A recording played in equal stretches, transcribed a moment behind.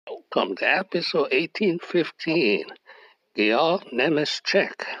Welcome to episode 1815. Georg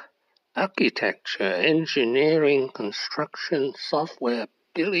Nemetschek, architecture, engineering, construction, software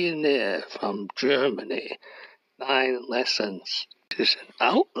billionaire from Germany. 9 lessons. This is an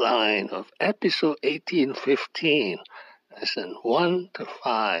outline of episode 1815. Lesson 1 to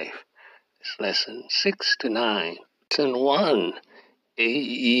 5. It's lesson 6 to 9. Lesson 1.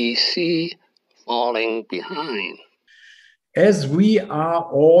 AEC falling behind. As we are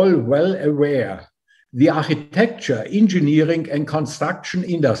all well aware, the architecture, engineering, and construction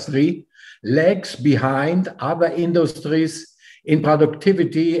industry lags behind other industries in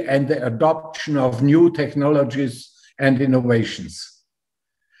productivity and the adoption of new technologies and innovations.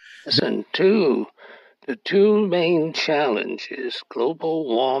 Lesson 2. The two main challenges, global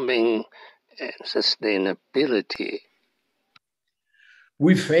warming and sustainability.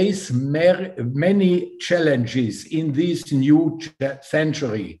 We face many challenges in this new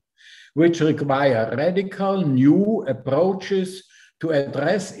century, which require radical new approaches to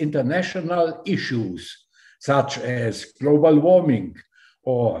address international issues, such as global warming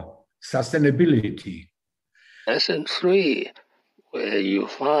or sustainability. Lesson 3, where you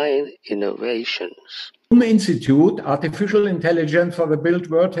find innovations. Institute Artificial Intelligence for the Built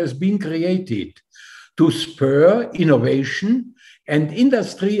World has been created to spur innovation and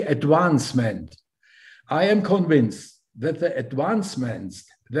industry advancement. I am convinced that the advancements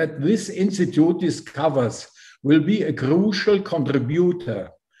that this institute discovers will be a crucial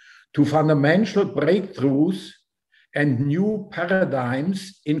contributor to fundamental breakthroughs and new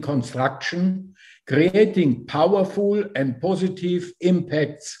paradigms in construction, creating powerful and positive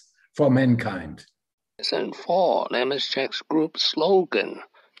impacts for mankind. Lesson 4, Nemetschek Group slogan,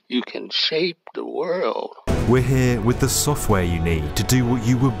 you can shape the world. We're here with the software you need to do what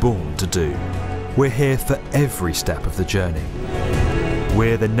you were born to do. We're here for every step of the journey.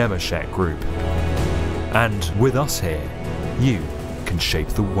 We're the Nemetschek Group. And with us here, you can shape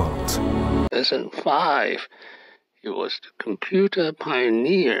the world. Lesson 5, he was the computer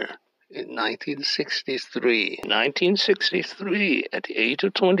pioneer in 1963. In 1963, at the age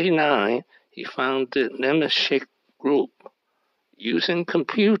of 29, he founded Nemetschek Group, using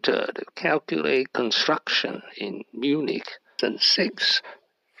computer to calculate construction in Munich. Lesson 6,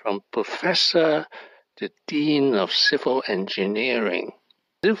 from professor to dean of civil engineering.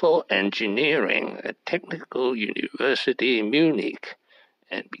 Civil engineering at Technical University in Munich,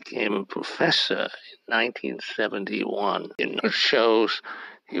 and became a professor in 1971. It shows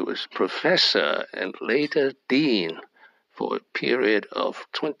he was professor and later dean for a period of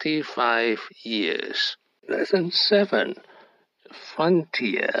 25 years. Lesson 7. The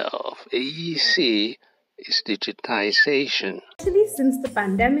frontier of AEC is digitization. Especially since the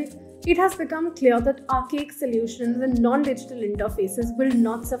pandemic, it has become clear that archaic solutions and non-digital interfaces will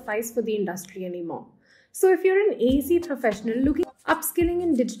not suffice for the industry anymore. So if you're an AEC professional, looking upskilling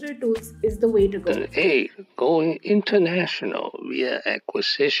in digital tools is the way to go. And 8. Going international via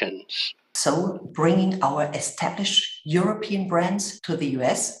acquisitions. So bringing our established European brands to the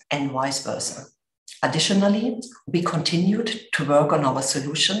US and vice versa. Additionally, we continued to work on our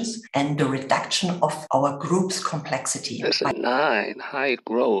solutions and the reduction of our group's complexity. Lesson 9, high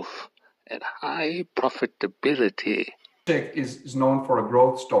growth and high profitability. Nemetschek is known for a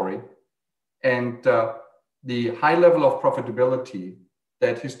growth story, and the high level of profitability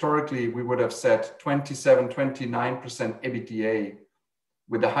that historically we would have set 27-29% EBITDA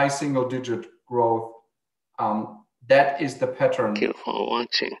with a high single-digit growth. That is the pattern. Thank you for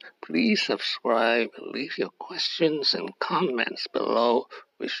watching. Please subscribe and leave your questions and comments below.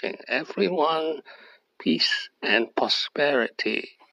 Wishing everyone peace and prosperity.